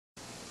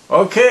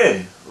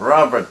Okay,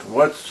 Robert,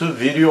 what's the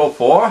video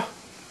for?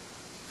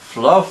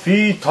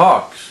 Fluffee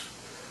Talks.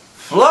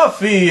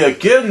 Fluffy,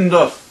 again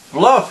the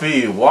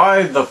Fluffy.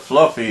 Why the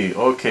Fluffy?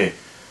 Okay.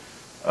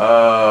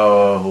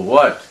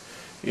 What?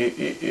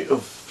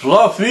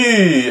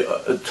 Fluffy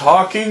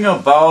talking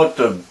about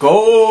a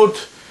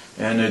goat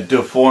and a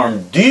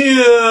deformed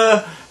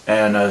deer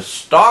and a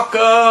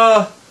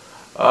stalker.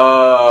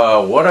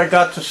 What I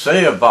got to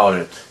say about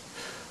it?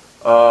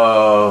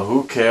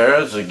 Who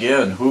cares?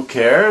 Again, who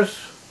cares?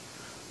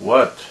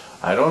 What?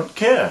 I don't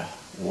care.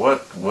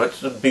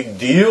 What's the big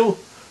deal?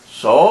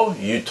 So,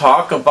 you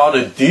talk about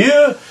a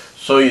deer?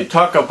 So you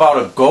talk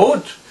about a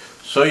goat?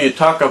 So you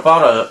talk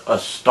about a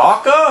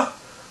stalker?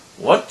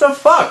 What the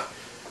fuck?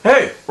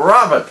 Hey,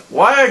 Robert,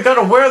 why I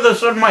gotta wear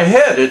this on my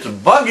head? It's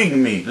bugging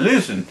me.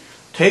 Listen,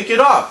 take it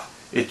off.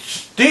 It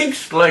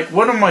stinks like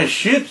one of my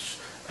shits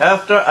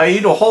after I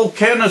eat a whole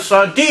can of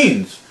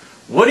sardines.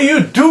 What do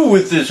you do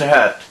with this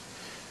hat?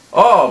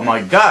 Oh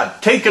my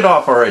God, take it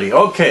off already.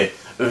 Okay,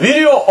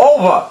 video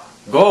over.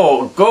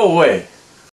 Go away.